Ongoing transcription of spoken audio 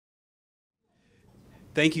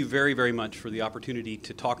Thank you very, very much for the opportunity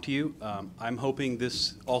to talk to you. I'm hoping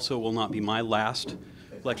this also will not be my last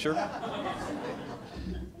lecture.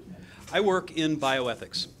 I work in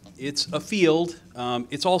bioethics. It's a field.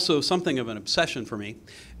 It's also something of an obsession for me.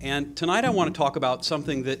 And tonight I want to talk about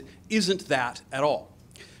something that isn't that at all.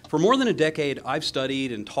 For more than a decade, I've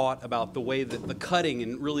studied and taught about the way that the cutting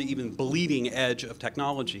and really even bleeding edge of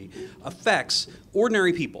technology affects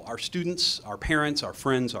ordinary people, our students, our parents, our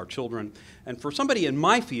friends, our children. And for somebody in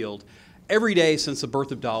my field, every day since the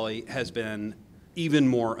birth of Dolly has been even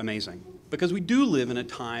more amazing. Because we do live in a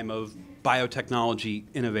time of biotechnology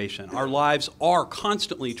innovation. Our lives are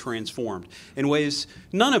constantly transformed in ways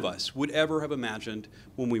none of us would ever have imagined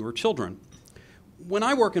when we were children. When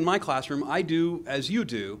I work in my classroom, I do, as you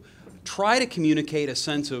do, try to communicate a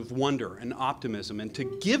sense of wonder and optimism and to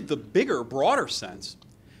give the bigger, broader sense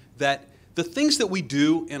that the things that we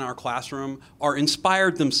do in our classroom are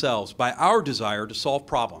inspired themselves by our desire to solve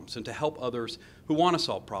problems and to help others who want to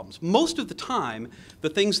solve problems. Most of the time, the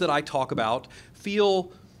things that I talk about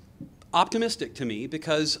feel optimistic to me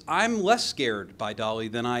because I'm less scared by Dolly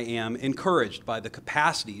than I am encouraged by the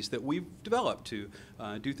capacities that we've developed to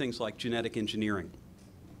do things like genetic engineering.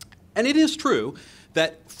 And it is true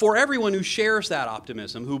that for everyone who shares that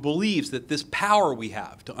optimism, who believes that this power we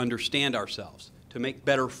have to understand ourselves, to make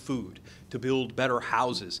better food, to build better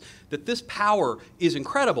houses, that this power is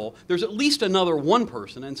incredible, there's at least another one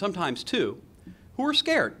person, and sometimes two, who are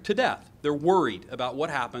scared to death. They're worried about what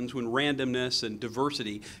happens when randomness and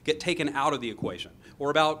diversity get taken out of the equation, or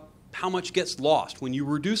about how much gets lost when you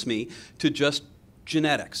reduce me to just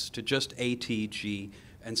genetics, to just A, T, G,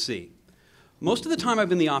 and C. Most of the time I've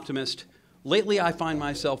been the optimist. Lately I find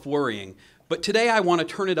myself worrying. But today I want to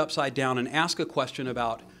turn it upside down and ask a question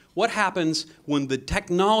about what happens when the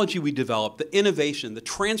technology we develop, the innovation, the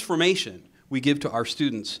transformation we give to our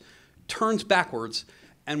students turns backwards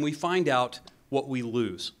and we find out what we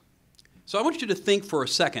lose. So I want you to think for a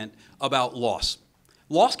second about loss.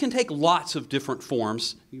 Loss can take lots of different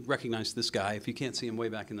forms. You recognize this guy if you can't see him way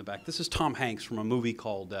back in the back. This is Tom Hanks from a movie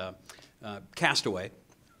called Castaway.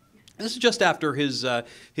 This is just after his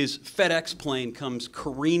FedEx plane comes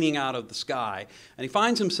careening out of the sky, and he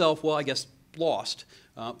finds himself, well, I guess, lost.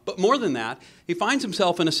 But more than that, he finds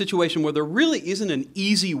himself in a situation where there really isn't an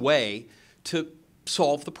easy way to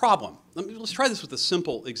solve the problem. Let's try this with a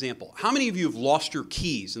simple example. How many of you have lost your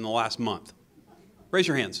keys in the last month? Raise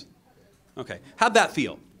your hands. Okay. How'd that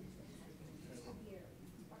feel?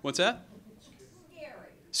 What's that?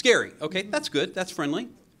 Scary. Okay, that's good. That's friendly.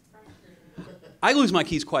 I lose my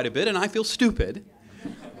keys quite a bit, and I feel stupid.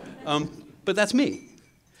 But that's me.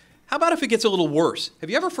 How about if it gets a little worse? Have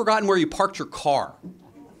you ever forgotten where you parked your car?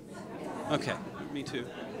 Okay, me too.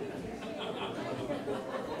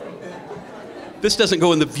 This doesn't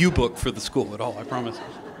go in the view book for the school at all, I promise.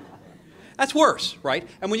 That's worse, right?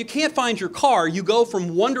 And when you can't find your car, you go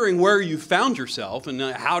from wondering where you found yourself and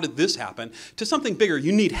how did this happen to something bigger.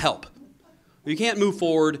 You need help. You can't move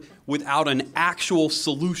forward without an actual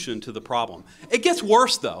solution to the problem. It gets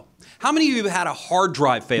worse, though. How many of you have had a hard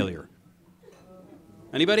drive failure?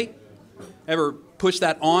 Anybody? Ever push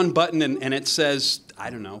that on button and it says, I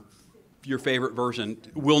don't know, your favorite version,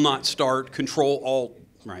 will not start, control alt,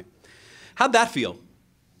 right? How'd that feel?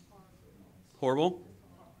 Horrible?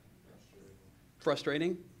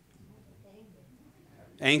 Frustrating?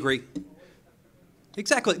 Angry.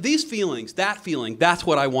 Exactly. These feelings, that feeling, that's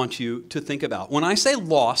what I want you to think about. When I say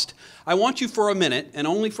lost, I want you for a minute, and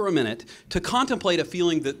only for a minute, to contemplate a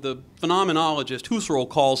feeling that the phenomenologist Husserl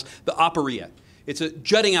calls the aporia. It's a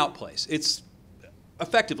jutting out place. It's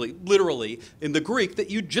effectively, literally, in the Greek, that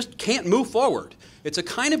you just can't move forward. It's a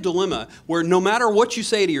kind of dilemma where no matter what you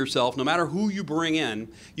say to yourself, no matter who you bring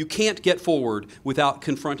in, you can't get forward without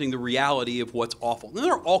confronting the reality of what's awful. And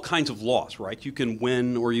there are all kinds of loss, right? You can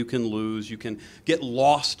win or you can lose. You can get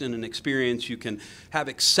lost in an experience. You can have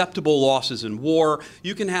acceptable losses in war.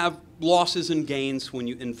 You can have losses and gains when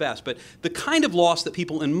you invest. But the kind of loss that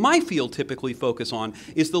people in my field typically focus on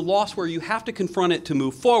is the loss where you have to confront it to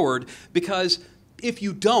move forward, because if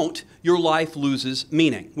you don't, your life loses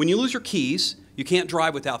meaning. When you lose your keys, you can't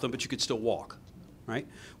drive without them, but you could still walk, right?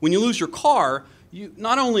 When you lose your car, you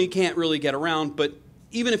not only can't really get around, but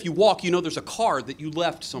even if you walk, you know there's a car that you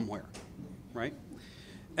left somewhere, right?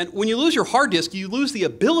 And when you lose your hard disk, you lose the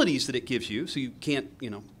abilities that it gives you, so you can't,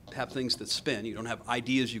 have things that spin. You don't have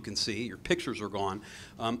ideas you can see. Your pictures are gone.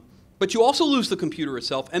 But you also lose the computer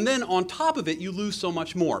itself, and then on top of it, you lose so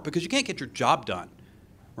much more because you can't get your job done,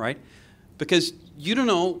 right? Because you don't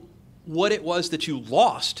know what it was that you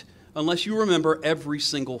lost unless you remember every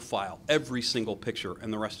single file, every single picture,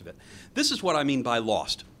 and the rest of it. This is what I mean by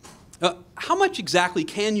lost. How much exactly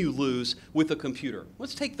can you lose with a computer?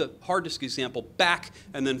 Let's take the hard disk example back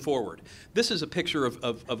and then forward. This is a picture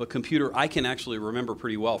of a computer I can actually remember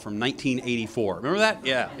pretty well from 1984. Remember that?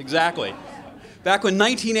 Yeah, exactly. Back when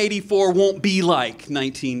 1984 won't be like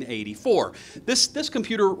 1984. This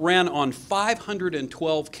computer ran on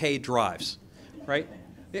 512K drives, right?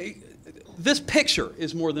 This picture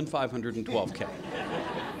is more than 512K,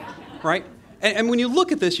 right? And when you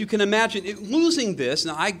look at this, you can imagine losing this.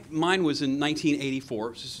 Now, mine was in 1984,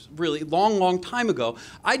 which is really a long, long time ago.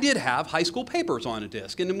 I did have high school papers on a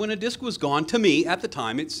disk, and when a disk was gone, to me, at the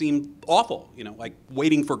time, it seemed awful, like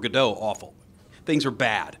waiting for Godot awful. Things are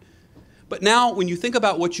bad. But now, when you think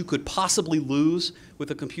about what you could possibly lose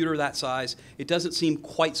with a computer that size, it doesn't seem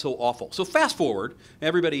quite so awful. So fast forward,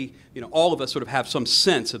 everybody, all of us sort of have some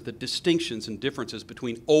sense of the distinctions and differences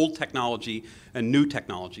between old technology and new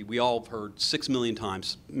technology. We all have heard 6 million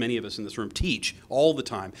times, many of us in this room teach all the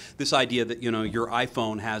time, this idea that, your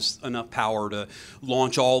iPhone has enough power to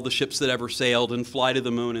launch all the ships that ever sailed and fly to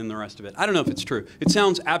the moon and the rest of it. I don't know if it's true. It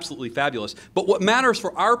sounds absolutely fabulous. But what matters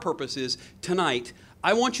for our purposes tonight,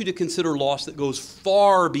 I want you to consider loss that goes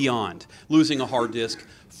far beyond losing a hard disk,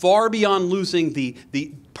 far beyond losing the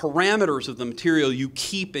parameters of the material you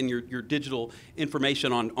keep in your digital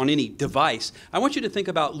information on any device. I want you to think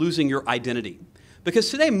about losing your identity. Because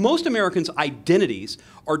today, most Americans' identities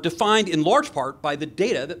are defined in large part by the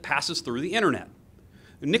data that passes through the internet.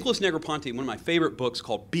 Nicholas Negroponte, one of my favorite books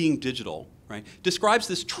called Being Digital, right, describes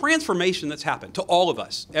this transformation that's happened to all of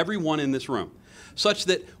us, everyone in this room, such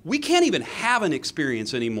that we can't even have an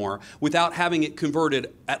experience anymore without having it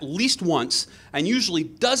converted at least once, and usually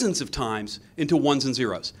dozens of times, into ones and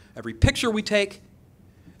zeros. Every picture we take,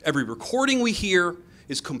 every recording we hear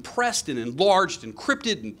is compressed and enlarged,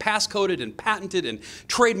 encrypted and passcoded and patented and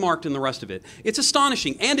trademarked and the rest of it. It's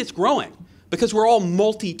astonishing, and it's growing, because we're all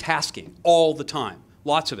multitasking all the time,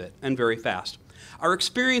 lots of it, and very fast. Our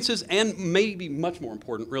experiences, and maybe much more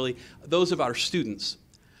important, really, those of our students,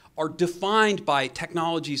 are defined by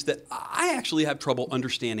technologies that I actually have trouble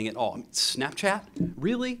understanding at all. Snapchat?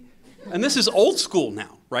 Really? And this is old school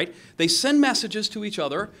now, right? They send messages to each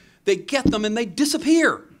other, they get them, and they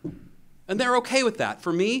disappear. And they're okay with that.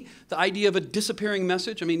 For me, the idea of a disappearing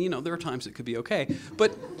message, there are times it could be okay,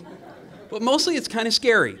 but mostly it's kind of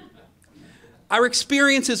scary. Our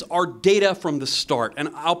experiences are data from the start, and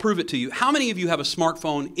I'll prove it to you. How many of you have a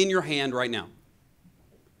smartphone in your hand right now?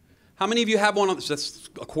 How many of you have one on, that's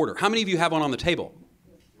a quarter. How many of you have one on the table?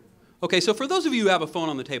 Okay, so for those of you who have a phone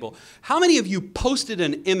on the table, how many of you posted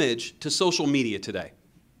an image to social media today?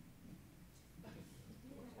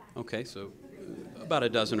 Okay, so about a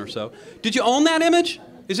dozen or so. Did you own that image?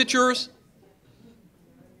 Is it yours?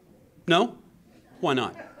 No? Why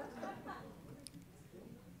not?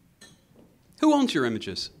 Who owns your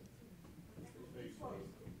images?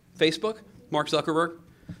 Facebook? Mark Zuckerberg?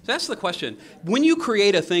 So that's the question. When you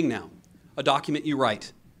create a thing now, a document you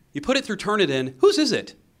write, you put it through Turnitin, whose is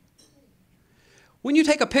it? When you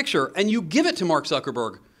take a picture and you give it to Mark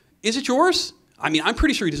Zuckerberg, is it yours? I'm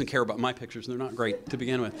pretty sure he doesn't care about my pictures, and they're not great to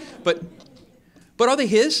begin with. But are they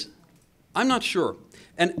his? I'm not sure.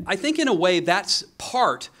 And I think in a way that's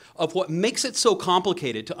part of what makes it so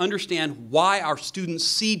complicated to understand why our students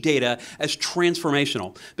see data as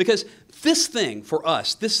transformational. Because this thing for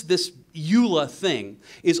us, this EULA thing,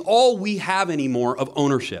 is all we have anymore of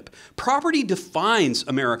ownership. Property defines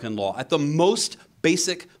American law at the most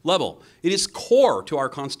basic level. It is core to our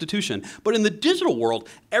Constitution. But in the digital world,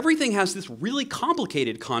 everything has this really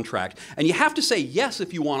complicated contract, and you have to say yes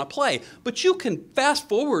if you want to play. But you can fast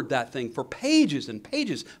forward that thing for pages and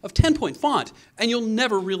pages of 10-point font, and you'll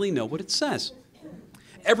never really know what it says.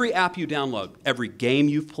 Every app you download, every game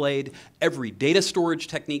you've played, every data storage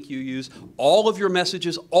technique you use, all of your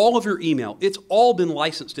messages, all of your email, it's all been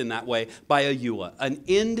licensed in that way by a EULA, an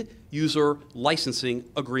end-user licensing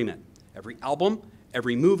agreement. Every album,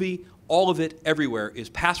 every movie, all of it, everywhere is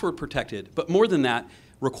password protected, but more than that,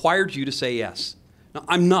 required you to say yes. Now,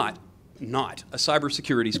 I'm not a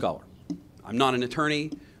cybersecurity scholar. I'm not an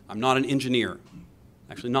attorney. I'm not an engineer.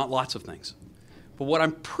 Actually, not lots of things. But what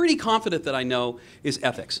I'm pretty confident that I know is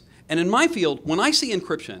ethics. And in my field, when I see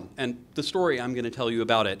encryption, and the story I'm going to tell you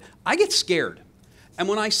about it, I get scared. And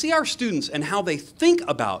when I see our students and how they think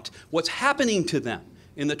about what's happening to them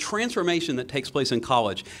in the transformation that takes place in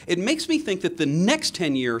college, it makes me think that the next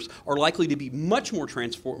 10 years are likely to be much more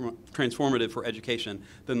transformative for education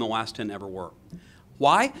than the last 10 ever were.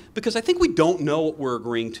 Why? Because I think we don't know what we're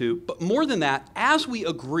agreeing to, but more than that, as we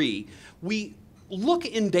agree, we look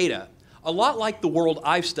in data a lot like the world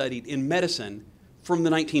I've studied in medicine from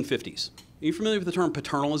the 1950s. Are you familiar with the term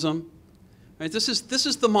paternalism? Right? This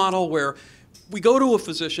is the model where we go to a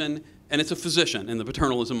physician, and it's a physician in the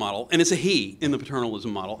paternalism model, and it's a he in the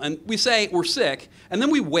paternalism model, and we say we're sick, and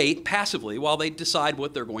then we wait passively while they decide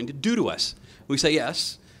what they're going to do to us. We say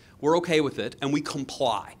yes, we're okay with it, and we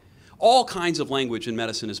comply. All kinds of language in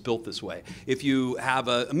medicine is built this way. If you have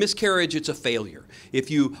a miscarriage, it's a failure. If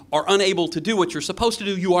you are unable to do what you're supposed to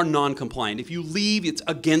do, you are non-compliant. If you leave, it's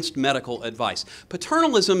against medical advice.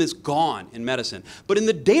 Paternalism is gone in medicine. But in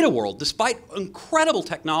the data world, despite incredible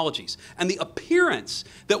technologies and the appearance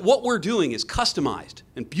that what we're doing is customized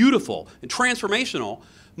and beautiful and transformational,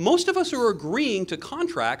 most of us are agreeing to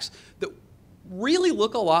contracts that really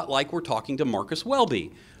look a lot like we're talking to Marcus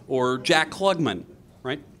Welby or Jack Klugman,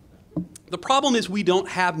 right? The problem is we don't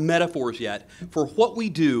have metaphors yet for what we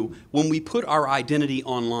do when we put our identity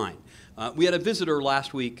online. We had a visitor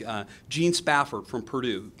last week, Gene Spafford from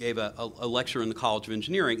Purdue, gave a lecture in the College of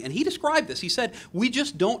Engineering, and he described this. He said, we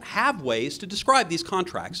just don't have ways to describe these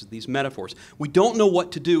contracts, these metaphors. We don't know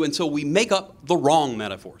what to do, and so we make up the wrong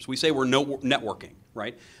metaphors. We say we're networking,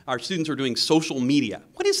 right? Our students are doing social media.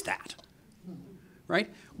 What is that, right?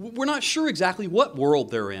 We're not sure exactly what world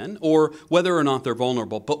they're in or whether or not they're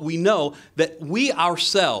vulnerable, but we know that we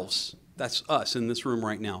ourselves, that's us in this room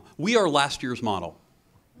right now, we are last year's model.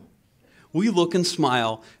 We look and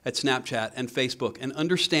smile at Snapchat and Facebook and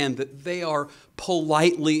understand that they are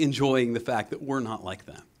politely enjoying the fact that we're not like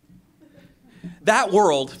them. That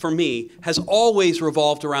world, for me, has always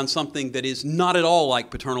revolved around something that is not at all like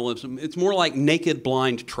paternalism. It's more like naked,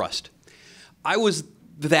 blind trust. I was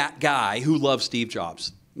that guy who loved Steve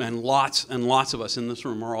Jobs. And lots of us in this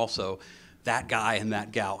room are also that guy and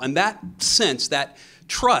that gal. And that sense, that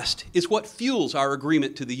trust, is what fuels our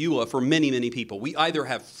agreement to the EULA for many, many people. We either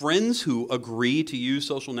have friends who agree to use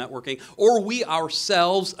social networking, or we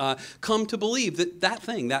ourselves come to believe that that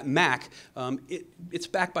thing, that Mac, it's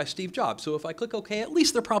backed by Steve Jobs. So if I click OK, at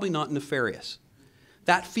least they're probably not nefarious.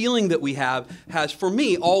 That feeling that we have has, for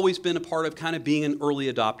me, always been a part of kind of being an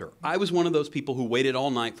early adopter. I was one of those people who waited all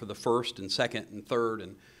night for the first and second and third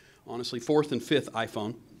and, honestly, fourth and fifth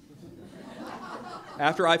iPhone.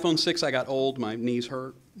 After iPhone 6, I got old, my knees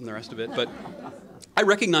hurt, and the rest of it. But I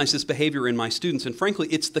recognize this behavior in my students, and frankly,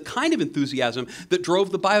 it's the kind of enthusiasm that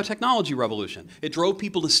drove the biotechnology revolution. It drove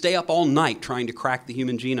people to stay up all night trying to crack the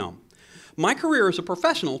human genome. My career as a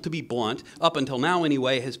professional, to be blunt, up until now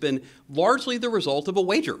anyway, has been largely the result of a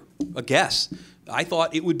wager, a guess. I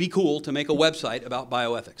thought it would be cool to make a website about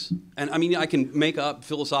bioethics. And I mean, I can make up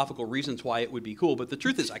philosophical reasons why it would be cool, but the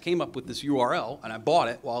truth is I came up with this URL, and I bought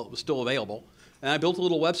it while it was still available. And I built a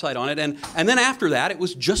little website on it, and then after that, it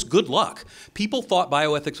was just good luck. People thought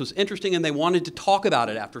bioethics was interesting, and they wanted to talk about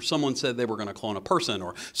it after someone said they were going to clone a person,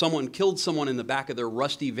 or someone killed someone in the back of their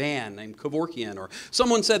rusty van named Kevorkian, or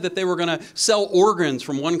someone said that they were going to sell organs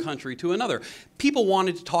from one country to another. People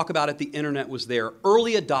wanted to talk about it. The internet was there.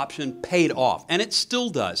 Early adoption paid off, and it still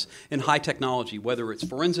does in high technology, whether it's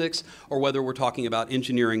forensics or whether we're talking about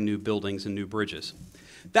engineering new buildings and new bridges.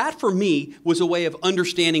 That, for me, was a way of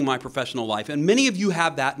understanding my professional life, and many of you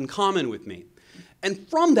have that in common with me. And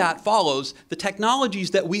from that follows the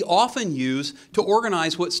technologies that we often use to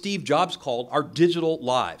organize what Steve Jobs called our digital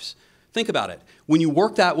lives. Think about it. When you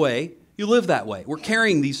work that way, you live that way. We're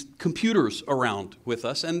carrying these computers around with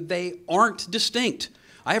us, and they aren't distinct.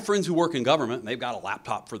 I have friends who work in government, and they've got a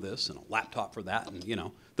laptop for this and a laptop for that, and, you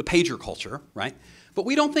know, the pager culture, right? But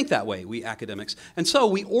we don't think that way, we academics. And so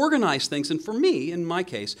we organize things, and for me, in my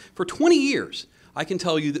case, for 20 years, I can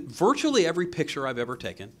tell you that virtually every picture I've ever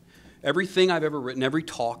taken, everything I've ever written, every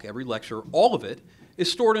talk, every lecture, all of it is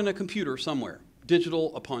stored in a computer somewhere,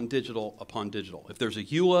 digital upon digital upon digital. If there's a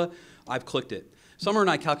EULA, I've clicked it. Summer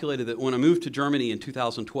and I calculated that when I moved to Germany in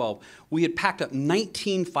 2012, we had packed up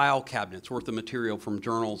 19 file cabinets worth of material from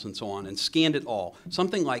journals and so on and scanned it all,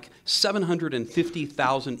 something like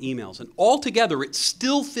 750,000 emails. And altogether, it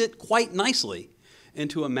still fit quite nicely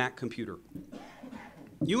into a Mac computer.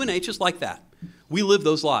 UNH is like that. We live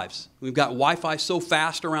those lives. We've got Wi-Fi so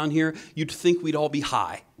fast around here, you'd think we'd all be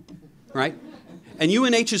high, right? And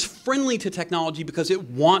UNH is friendly to technology because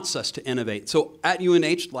it wants us to innovate. So at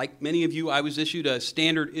UNH, like many of you, I was issued a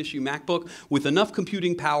standard issue MacBook with enough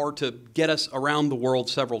computing power to get us around the world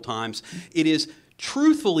several times. It is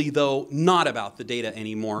truthfully, though, not about the data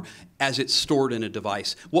anymore as it's stored in a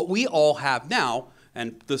device. What we all have now,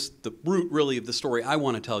 and the root really of the story I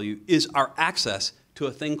want to tell you, is our access to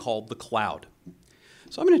a thing called the cloud.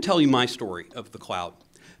 So I'm going to tell you my story of the cloud.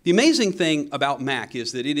 The amazing thing about Mac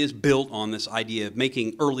is that it is built on this idea of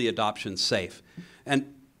making early adoption safe.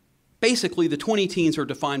 And basically, the 20 teens are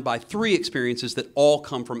defined by 3 experiences that all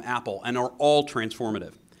come from Apple and are all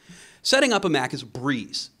transformative. Setting up a Mac is a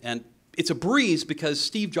breeze, and it's a breeze because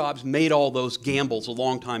Steve Jobs made all those gambles a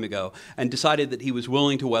long time ago and decided that he was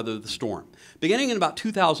willing to weather the storm. Beginning in about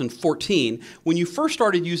 2014, when you first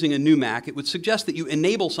started using a new Mac, it would suggest that you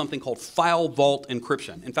enable something called file vault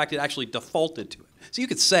encryption. In fact, it actually defaulted to it. So you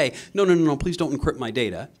could say, no, please don't encrypt my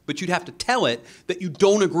data, but you'd have to tell it that you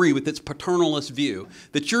don't agree with its paternalist view,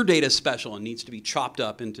 that your data is special and needs to be chopped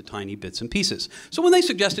up into tiny bits and pieces. So when they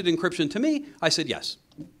suggested encryption to me, I said yes.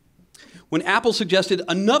 When Apple suggested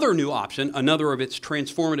another new option, another of its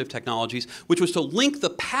transformative technologies, which was to link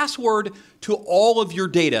the password to all of your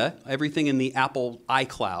data, everything in the Apple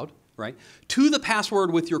iCloud, right, to the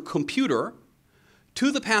password with your computer,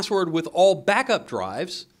 to the password with all backup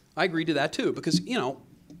drives, I agreed to that too, because, you know,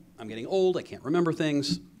 I'm getting old, I can't remember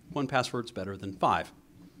things. One password's better than 5.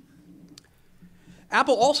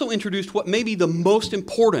 Apple also introduced what may be the most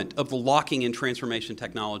important of the locking and transformation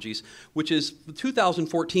technologies, which is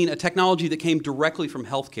 2014, a technology that came directly from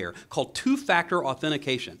healthcare called two-factor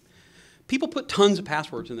authentication. People put tons of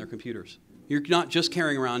passwords in their computers. You're not just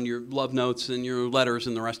carrying around your love notes and your letters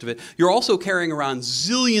and the rest of it. You're also carrying around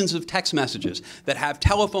zillions of text messages that have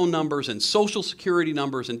telephone numbers and social security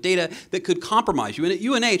numbers and data that could compromise you. And at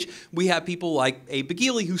UNH, we have people like Abe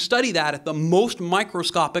McGee who study that at the most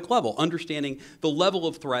microscopic level, understanding the level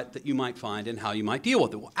of threat that you might find and how you might deal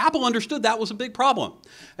with it. Well, Apple understood that was a big problem.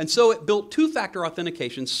 And so it built two-factor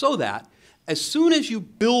authentication so that as soon as you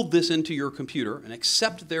build this into your computer and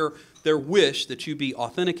accept their wish that you be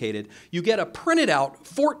authenticated, you get a printed out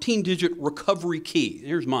 14-digit recovery key.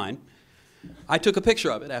 Here's mine. I took a picture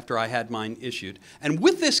of it after I had mine issued. And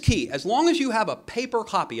with this key, as long as you have a paper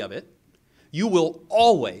copy of it, you will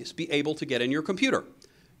always be able to get in your computer.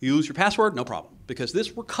 You lose your password, no problem, because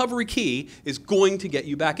this recovery key is going to get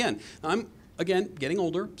you back in. Now, I'm, again, getting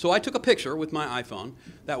older, so I took a picture with my iPhone.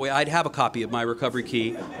 That way I'd have a copy of my recovery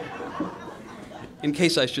key in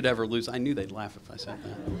case I should ever lose. I knew they'd laugh if I said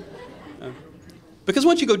that. Because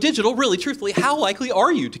once you go digital, really, truthfully, how likely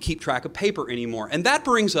are you to keep track of paper anymore? And that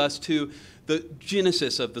brings us to the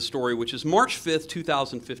genesis of the story, which is March 5th,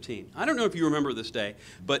 2015. I don't know if you remember this day,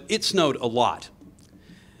 but it snowed a lot.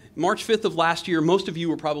 March 5th of last year, most of you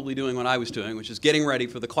were probably doing what I was doing, which is getting ready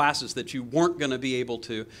for the classes that you weren't going to be able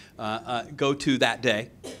to go to that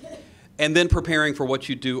day, and then preparing for what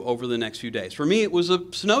you do over the next few days. For me, it was a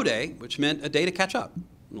snow day, which meant a day to catch up.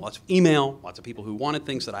 Lots of email, lots of people who wanted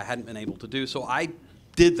things that I hadn't been able to do, so I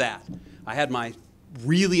did that. I had my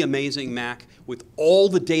really amazing Mac with all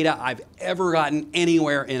the data I've ever gotten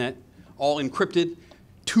anywhere in it, all encrypted,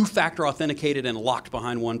 two-factor authenticated, and locked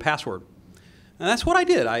behind one password. And that's what I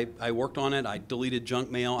did. I worked on it, I deleted junk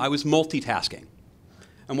mail, I was multitasking.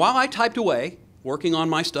 And while I typed away, working on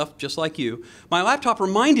my stuff just like you, my laptop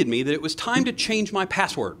reminded me that it was time to change my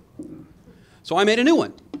password. So I made a new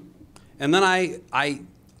one. And then I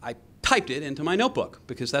typed it into my notebook,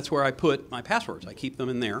 because that's where I put my passwords. I keep them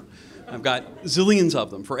in there. I've got zillions of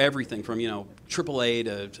them for everything from, AAA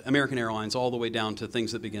to American Airlines, all the way down to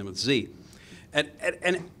things that begin with Z.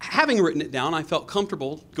 And having written it down, I felt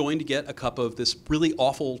comfortable going to get a cup of this really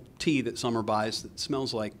awful tea that Summer buys that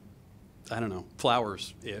smells like, I don't know,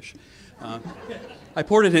 flowers-ish. I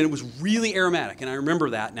poured it in. It was really aromatic, and I remember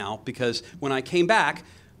that now, because when I came back,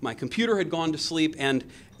 my computer had gone to sleep, and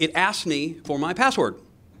it asked me for my password.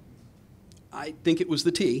 I think it was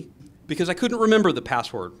the tea, because I couldn't remember the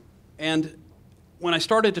password. And when I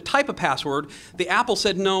started to type a password, the Apple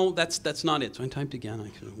said, no, that's not it. So I typed again.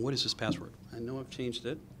 I said, what is this password? I know I've changed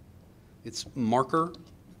it. It's marker.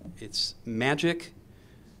 It's magic.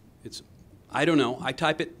 It's, I don't know. I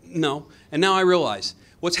type it, no. And now I realize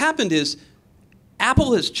what's happened is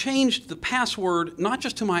Apple has changed the password not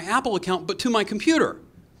just to my Apple account, but to my computer.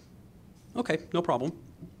 Okay, no problem.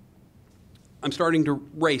 I'm starting to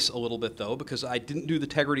race a little bit, though, because I didn't do the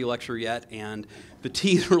Tegrity lecture yet, and the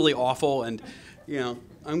tea is really awful, and I'm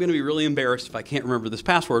going to be really embarrassed if I can't remember this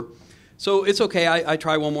password. So it's okay. I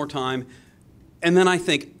try one more time, and then I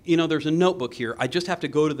think, there's a notebook here. I just have to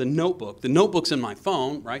go to the notebook. The notebook's in my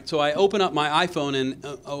phone, right? So I open up my iPhone, and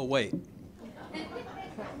oh, wait.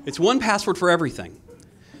 It's one password for everything,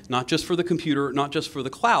 not just for the computer, not just for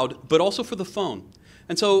the cloud, but also for the phone.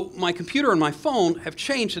 And so my computer and my phone have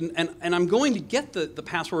changed, and I'm going to get the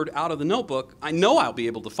password out of the notebook. I know I'll be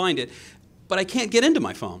able to find it, but I can't get into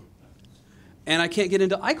my phone. And I can't get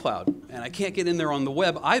into iCloud, and I can't get in there on the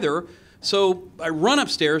web either. So I run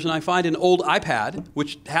upstairs, and I find an old iPad,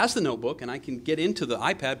 which has the notebook, and I can get into the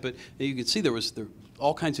iPad, but you can see there were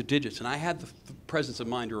all kinds of digits, and I had the presence of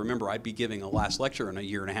mind to remember I'd be giving a last lecture in a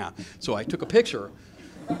year and a half. So I took a picture.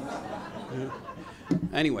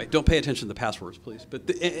 Anyway, don't pay attention to the passwords, please. But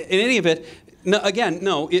in any event, no, again,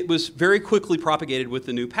 no, it was very quickly propagated with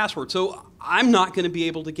the new password. So I'm not going to be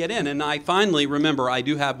able to get in. And I finally remember I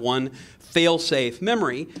do have one fail-safe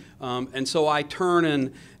memory. And so I turn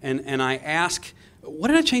and I ask, what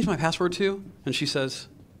did I change my password to? And she says,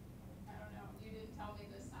 I don't know. You didn't tell me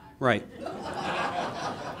this time. Right.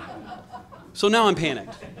 So now I'm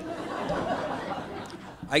panicked.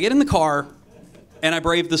 I get in the car, and I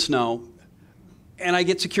brave the snow, and I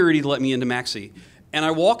get security to let me into McGee. And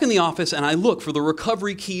I walk in the office, and I look for the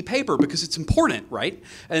recovery key paper, because it's important, right?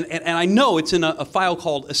 And I know it's in a file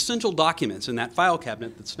called Essential Documents, in that file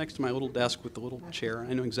cabinet that's next to my little desk with the little chair.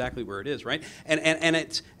 I know exactly where it is, right? And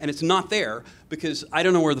it's not there, because I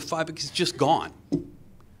don't know where the file, because it's just gone.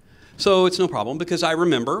 So it's no problem, because I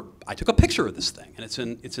remember I took a picture of this thing, and it's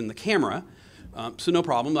in the camera. So no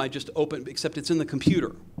problem, I just open, except it's in the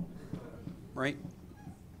computer, right?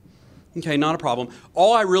 Okay, not a problem.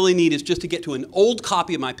 All I really need is just to get to an old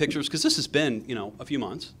copy of my pictures, because this has been, a few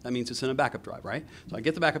months. That means it's in a backup drive, right? So I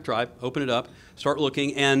get the backup drive, open it up, start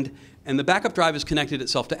looking, and the backup drive has connected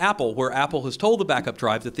itself to Apple, where Apple has told the backup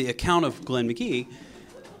drive that the account of Glenn McGee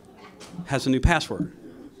has a new password.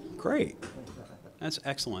 Great. That's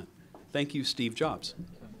excellent. Thank you, Steve Jobs.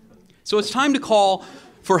 So it's time to call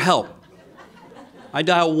for help. I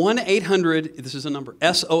dial 1-800, this is a number,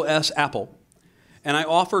 SOS Apple, and I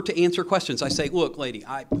offer to answer questions. I say, look, lady,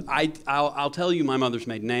 I'll tell you my mother's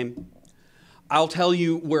maiden name. I'll tell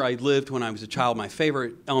you where I lived when I was a child, my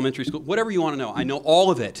favorite elementary school, whatever you want to know. I know all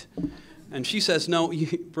of it. And she says, no,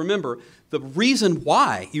 remember, the reason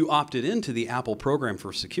why you opted into the Apple program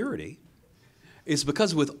for security is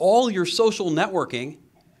because with all your social networking,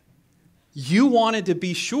 you wanted to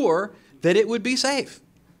be sure that it would be safe.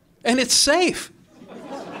 And it's safe.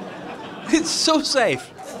 It's so safe.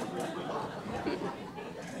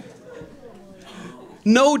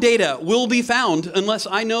 No data will be found unless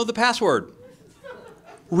I know the password.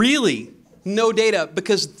 Really, no data,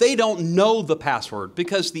 because they don't know the password,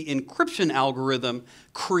 because the encryption algorithm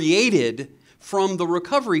created from the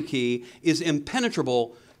recovery key is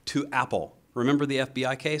impenetrable to Apple. Remember the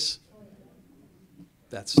FBI case?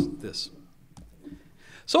 That's this.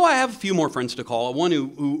 So I have a few more friends to call, one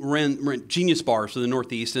who ran Genius bars in the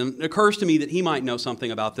Northeast, and it occurs to me that he might know something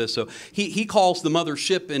about this. So he calls the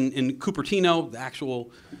mothership in Cupertino, the actual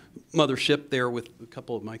mothership there with a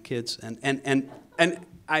couple of my kids, and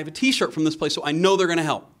I have a T-shirt from this place, so I know they're going to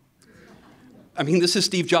help. I mean, this is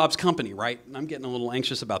Steve Jobs' company, right? And I'm getting a little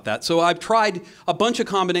anxious about that. So I've tried a bunch of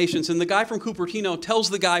combinations, and the guy from Cupertino tells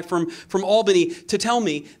the guy from Albany to tell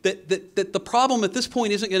me that the problem at this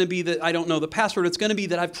point isn't going to be that I don't know the password. It's going to be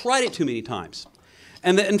that I've tried it too many times.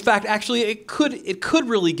 And that, in fact, actually, it could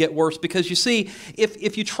really get worse, because you see,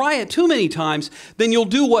 if you try it too many times, then you'll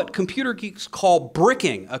do what computer geeks call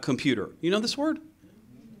bricking a computer. You know this word?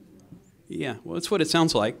 Yeah, well, that's what it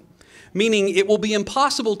sounds like. Meaning it will be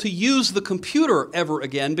impossible to use the computer ever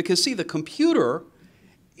again, because, see, the computer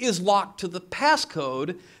is locked to the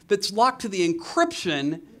passcode that's locked to the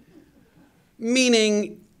encryption,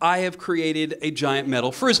 meaning I have created a giant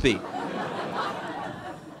metal frisbee.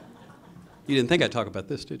 You didn't think I'd talk about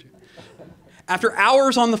this, did you? After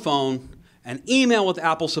hours on the phone, an email with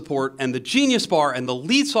Apple support, and the Genius bar, and the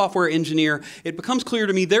lead software engineer, it becomes clear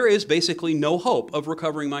to me there is basically no hope of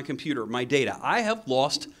recovering my computer, my data. I have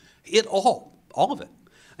lost it all of it.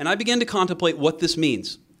 And I began to contemplate what this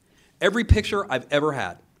means. Every picture I've ever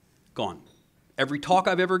had, gone. Every talk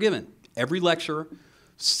I've ever given, every lecture,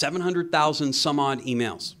 700,000 some odd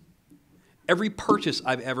emails. Every purchase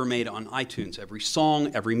I've ever made on iTunes, every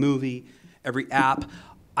song, every movie, every app,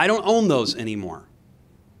 I don't own those anymore.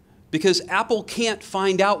 Because Apple can't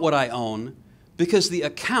find out what I own, because the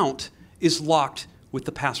account is locked with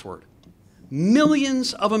the password.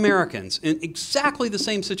 Millions of Americans in exactly the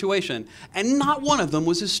same situation, and not one of them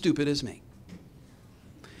was as stupid as me.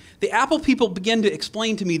 The Apple people began to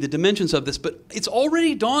explain to me the dimensions of this, but it's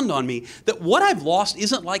already dawned on me that what I've lost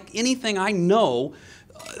isn't like anything I know,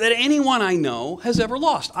 that anyone I know has ever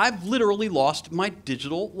lost. I've literally lost my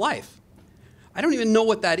digital life. I don't even know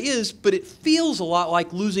what that is, but it feels a lot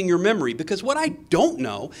like losing your memory, because what I don't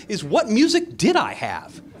know is what music did I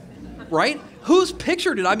have, right? Whose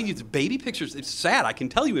picture did I mean? It's baby pictures. It's sad. I can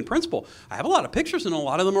tell you in principle. I have a lot of pictures, and a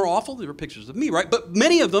lot of them are awful. They were pictures of me, right? But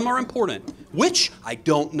many of them are important. Which I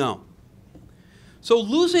don't know. So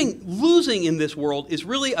losing in this world is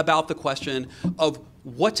really about the question of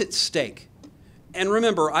what's at stake. And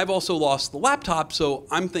remember, I've also lost the laptop, so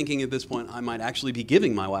I'm thinking at this point I might actually be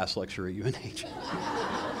giving my last lecture at UNH.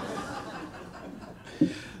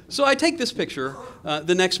 So I take this picture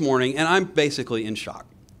the next morning, and I'm basically in shock.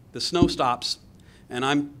 The snow stops, and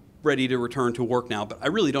I'm ready to return to work now, but I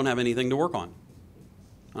really don't have anything to work on.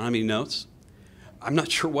 I don't have any notes. I'm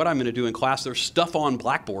not sure what I'm going to do in class. There's stuff on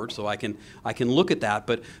Blackboard, so I can look at that.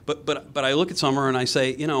 But I look at Summer and I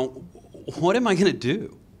say, you know, what am I going to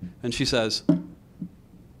do? And she says, It's time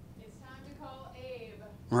to call Abe.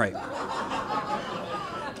 right.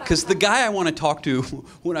 Because the guy I want to talk to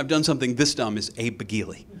when I've done something this dumb is Abe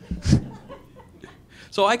McGee.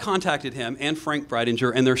 So I contacted him and Frank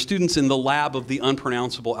Breidinger and their students in the lab of the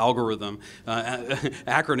unpronounceable algorithm,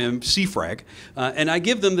 acronym CFRAG, and I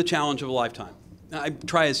give them the challenge of a lifetime. I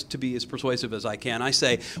try to be as persuasive as I can. I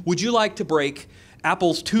say, would you like to break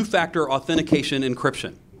Apple's two-factor authentication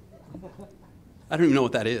encryption? I don't even know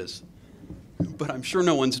what that is, but I'm sure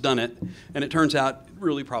no one's done it, and it turns out it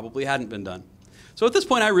really probably hadn't been done. So at this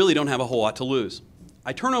point, I really don't have a whole lot to lose.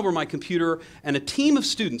 I turn over my computer, and a team of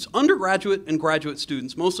students, undergraduate and graduate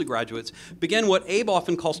students, mostly graduates, begin what Abe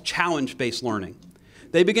often calls challenge-based learning.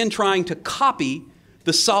 They begin trying to copy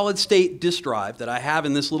the solid-state disk drive that I have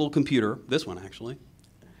in this little computer, this one actually,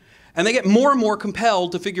 and they get more and more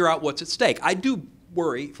compelled to figure out what's at stake. I do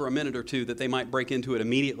worry for a minute or two that they might break into it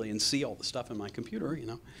immediately and see all the stuff in my computer, you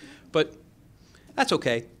know, but that's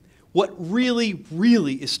okay. What really,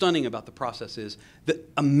 really is stunning about the process is the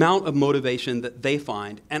amount of motivation that they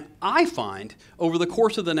find, and I find over the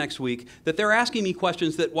course of the next week that they're asking me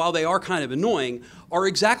questions that, while they are kind of annoying, are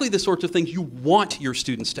exactly the sorts of things you want your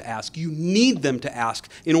students to ask. You need them to ask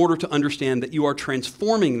in order to understand that you are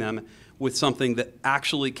transforming them with something that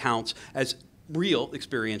actually counts as real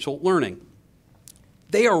experiential learning.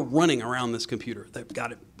 They are running around this computer. They've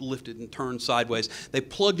got it lifted and turned sideways. They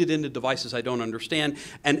plugged it into devices I don't understand.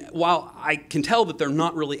 And while I can tell that they're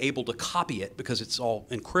not really able to copy it because it's all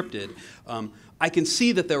encrypted, I can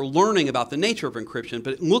see that they're learning about the nature of encryption,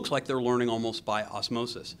 but it looks like they're learning almost by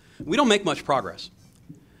osmosis. We don't make much progress.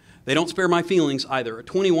 They don't spare my feelings either. A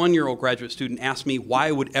 21-year-old graduate student asked me why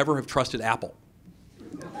I would ever have trusted Apple.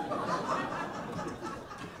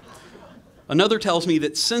 Another tells me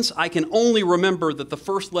that since I can only remember that the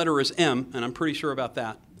first letter is M, and I'm pretty sure about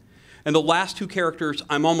that, and the last two characters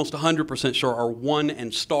I'm almost 100% sure are 1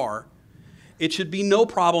 and star, it should be no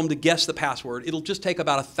problem to guess the password. It'll just take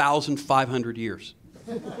about 1,500 years.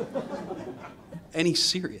 And he's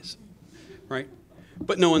serious, right?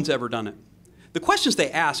 But no one's ever done it. The questions they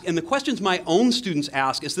ask, and the questions my own students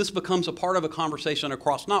ask as this becomes a part of a conversation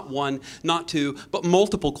across not one, not two, but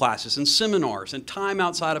multiple classes and seminars and time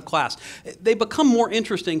outside of class, they become more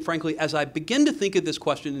interesting, frankly, as I begin to think of this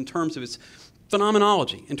question in terms of its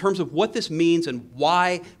phenomenology, in terms of what this means and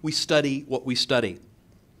why we study what we study.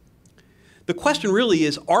 The question really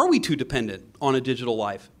is, are we too dependent on a digital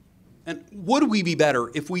life? And would we be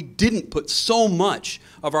better if we didn't put so much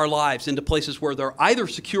of our lives into places where they're either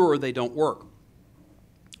secure or they don't work?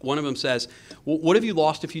 One of them says, well, what have you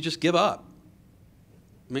lost if you just give up?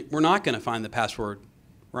 I mean, we're not going to find the password,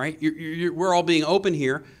 right? We're all being open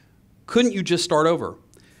here. Couldn't you just start over?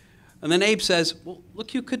 And then Abe says, well,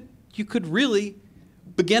 look, you could really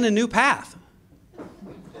begin a new path.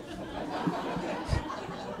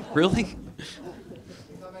 Really?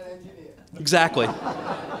 Become an engineer. Exactly.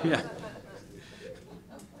 Yeah.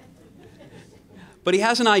 But he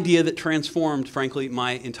has an idea that transformed, frankly,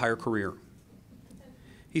 my entire career.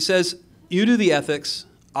 He says, you do the ethics,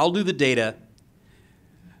 I'll do the data,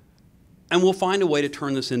 and we'll find a way to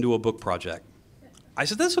turn this into a book project. I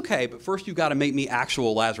said, that's okay, but first you've got to make me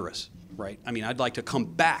actual Lazarus, right? I mean, I'd like to come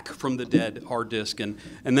back from the dead hard disk, and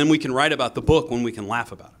then we can write about the book when we can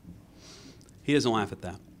laugh about it. He doesn't laugh at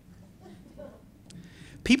that.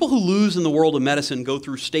 People who lose in the world of medicine go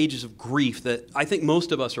through stages of grief that I think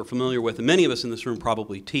most of us are familiar with, and many of us in this room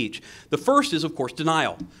probably teach. The first is, of course,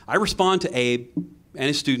 denial. I respond to Abe and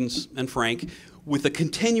his students and Frank with a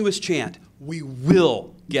continuous chant, we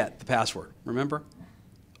will get the password, remember?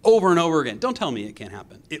 Over and over again. Don't tell me it can't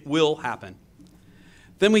happen. It will happen.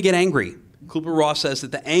 Then we get angry. Kubler-Ross says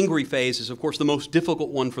that the angry phase is, of course, the most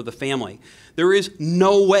difficult one for the family. There is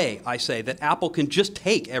no way, I say, that Apple can just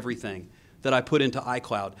take everything that I put into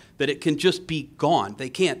iCloud, that it can just be gone. They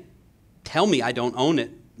can't tell me I don't own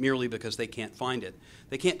it merely because they can't find it.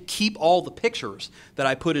 They can't keep all the pictures that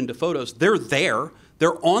I put into photos. They're there.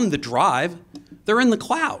 They're on the drive. They're in the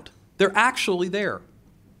cloud. They're actually there.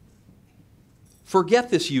 Forget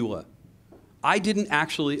this EULA. I didn't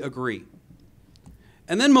actually agree.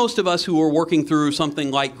 And then most of us who are working through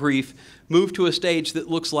something like grief move to a stage that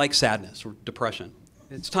looks like sadness or depression.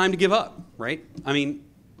 It's time to give up, right? I mean,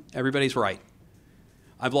 everybody's right.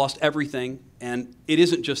 I've lost everything, and it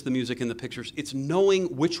isn't just the music and the pictures. It's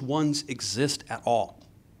knowing which ones exist at all.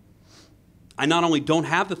 I not only don't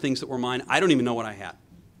have the things that were mine, I don't even know what I had.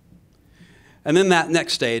 And then that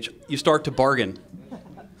next stage, you start to bargain.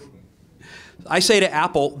 I say to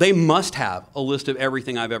Apple, they must have a list of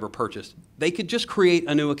everything I've ever purchased. They could just create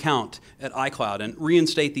a new account at iCloud and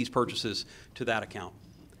reinstate these purchases to that account.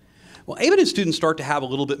 Well, Abe and his students start to have a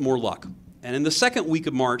little bit more luck. And in the second week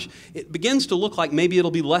of March, it begins to look like maybe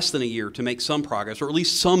it'll be less than a year to make some progress, or at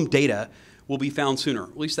least some data will be found sooner.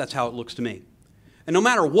 At least that's how it looks to me. And no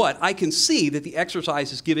matter what, I can see that the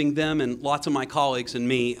exercise is giving them and lots of my colleagues and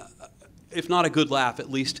me, if not a good laugh, at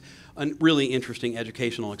least a really interesting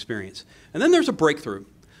educational experience. And then there's a breakthrough.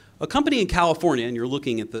 A company in California, and you're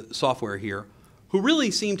looking at the software here, who really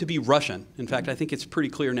seem to be Russian. In fact, I think it's pretty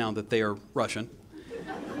clear now that they are Russian.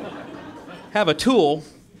 Have a tool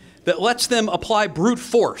that lets them apply brute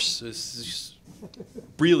force,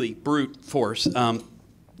 really brute force,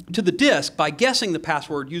 to the disk by guessing the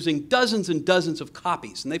password using dozens and dozens of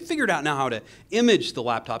copies. And they figured out now how to image the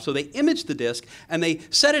laptop. So they image the disk and they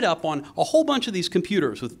set it up on a whole bunch of these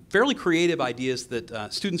computers with fairly creative ideas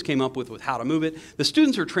that students came up with how to move it. The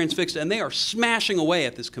students are transfixed and they are smashing away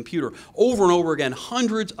at this computer over and over again,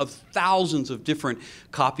 hundreds of thousands of different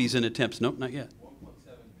copies and attempts. Nope, not yet. 1.7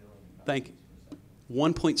 billion. Thank you.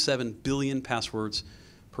 1.7 billion passwords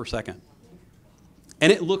per second.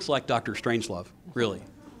 And it looks like Dr. Strangelove, really.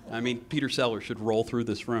 I mean, Peter Sellers should roll through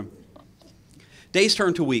this room. Days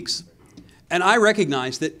turn to weeks. And I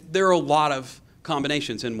recognize that there are a lot of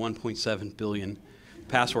combinations in 1.7 billion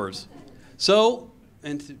passwords. So,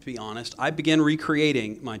 and to be honest, I began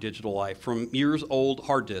recreating my digital life from years old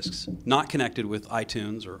hard disks, not connected with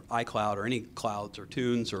iTunes or iCloud or any clouds or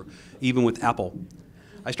tunes or even with Apple.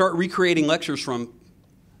 I start recreating lectures from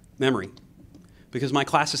memory, because my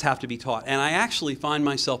classes have to be taught. And I actually find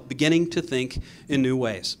myself beginning to think in new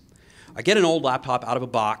ways. I get an old laptop out of a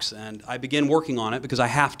box, and I begin working on it because I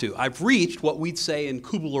have to. I've reached what we'd say in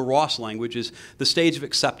Kubler-Ross language is the stage of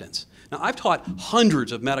acceptance. Now, I've taught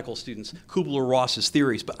hundreds of medical students Kubler-Ross's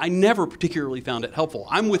theories, but I never particularly found it helpful.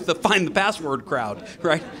 I'm with the find the password crowd,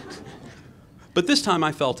 right? But this time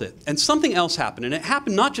I felt it. And something else happened. And it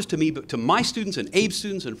happened not just to me, but to my students and Abe's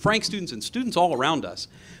students and Frank's students and students all around us,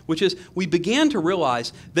 which is we began to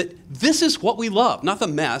realize that this is what we love. Not the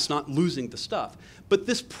mess, not losing the stuff, but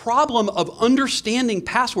this problem of understanding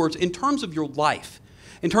passwords in terms of your life,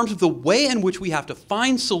 in terms of the way in which we have to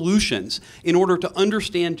find solutions in order to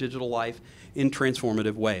understand digital life in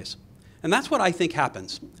transformative ways. And that's what I think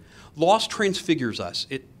happens. Loss transfigures us.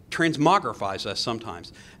 It transmogrifies us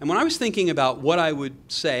sometimes. And when I was thinking about what I would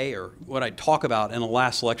say or what I'd talk about in a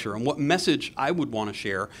last lecture and what message I would want to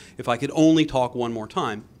share if I could only talk one more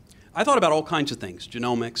time, I thought about all kinds of things,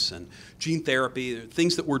 genomics and gene therapy,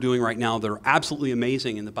 things that we're doing right now that are absolutely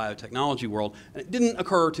amazing in the biotechnology world. And it didn't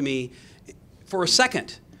occur to me for a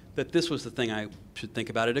second that this was the thing I should think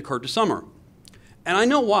about. It occurred to Summer. And I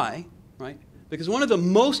know why, right? Because one of the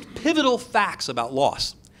most pivotal facts about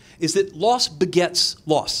loss is that loss begets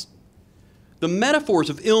loss. The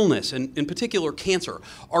metaphors of illness, and in particular cancer,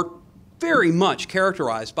 are very much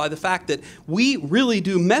characterized by the fact that we really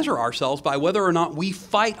do measure ourselves by whether or not we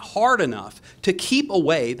fight hard enough to keep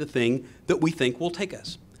away the thing that we think will take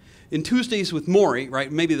us. In Tuesdays with Maury,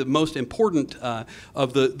 right, maybe the most important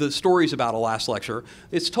of the stories about a last lecture,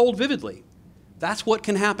 it's told vividly. That's what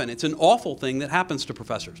can happen. It's an awful thing that happens to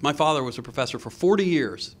professors. My father was a professor for 40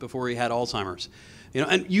 years before he had Alzheimer's. You know,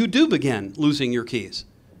 and you do begin losing your keys.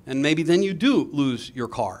 And maybe then you do lose your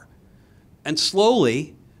car. And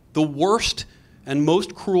slowly, the worst and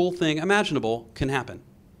most cruel thing imaginable can happen.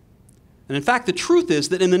 And in fact, the truth is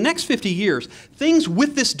that in the next 50 years, things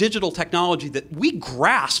with this digital technology that we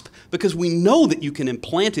grasp because we know that you can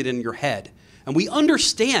implant it in your head, and we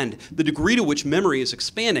understand the degree to which memory is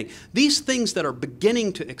expanding, these things that are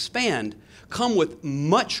beginning to expand come with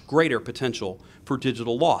much greater potential for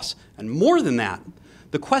digital loss. And more than that,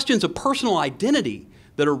 the questions of personal identity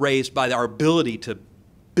that are raised by our ability to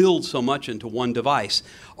build so much into one device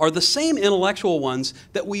are the same intellectual ones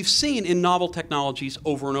that we've seen in novel technologies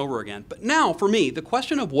over and over again. But now, for me, the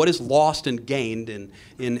question of what is lost and gained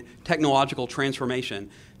in technological transformation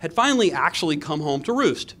had finally actually come home to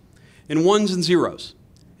roost in ones and zeros.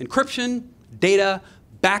 Encryption, data,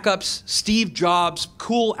 backups, Steve Jobs,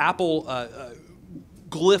 cool Apple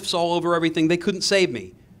glyphs all over everything. They couldn't save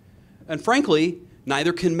me. And frankly,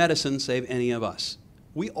 neither can medicine save any of us.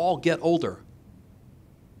 We all get older.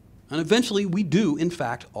 And eventually, we do, in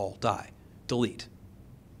fact, all die. Delete.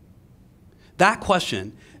 That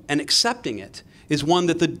question, and accepting it, is one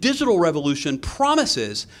that the digital revolution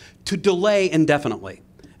promises to delay indefinitely.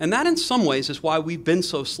 And that, in some ways, is why we've been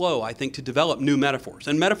so slow, I think, to develop new metaphors,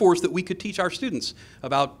 and metaphors that we could teach our students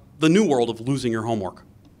about the new world of losing your homework.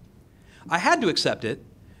 I had to accept it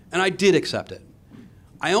And I did accept it.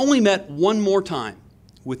 I only met one more time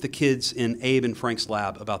with the kids in Abe and Frank's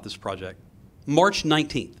lab about this project. March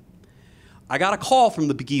 19th. I got a call from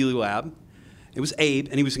the McGee lab. It was Abe,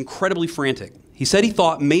 and he was incredibly frantic. He said he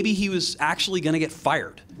thought maybe he was actually going to get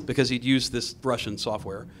fired because he'd used this Russian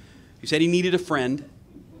software. He said he needed a friend.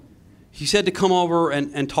 He said to come over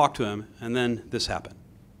and talk to him, and then this happened.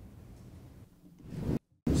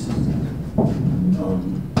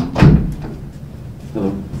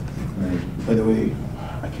 Hello. Right. By the way,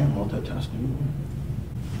 I can't multitask anymore.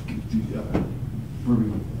 Where are we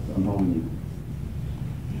going? I'm following you.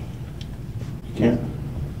 You can't?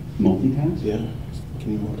 Multitask? Yeah.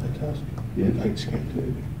 Can you multitask? Yeah. I just can't do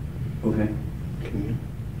it. Okay. Can you?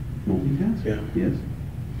 Multitask? Yeah. Yes.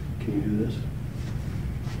 Can you do this?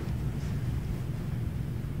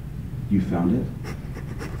 You found it?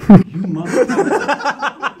 You motherfucker.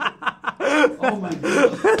 Oh my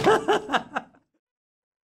goodness.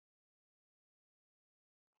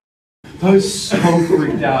 I was so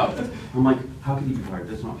freaked out. I'm like, how could he be fired?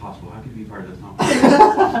 That's not possible. How could he be fired? That's not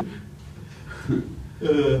possible.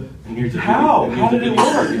 How? How did it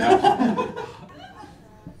work?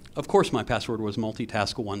 Of course my password was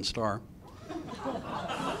multitask 1 star.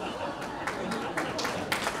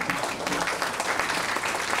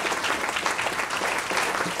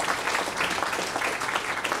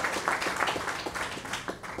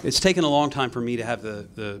 It's taken a long time for me to have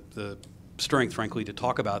the strength, frankly, to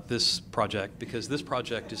talk about this project, because this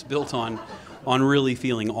project is built on really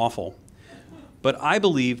feeling awful. But I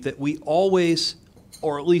believe that we always,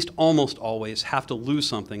 or at least almost always, have to lose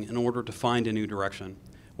something in order to find a new direction.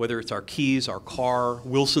 Whether it's our keys, our car,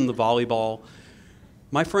 Wilson the volleyball.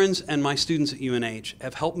 My friends and my students at UNH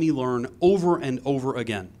have helped me learn over and over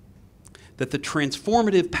again that the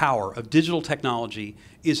transformative power of digital technology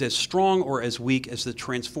is as strong or as weak as the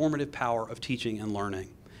transformative power of teaching and learning.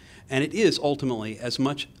 And it is ultimately as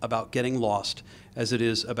much about getting lost as it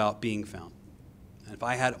is about being found. And if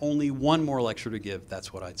I had only one more lecture to give,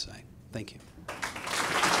 that's what I'd say. Thank you.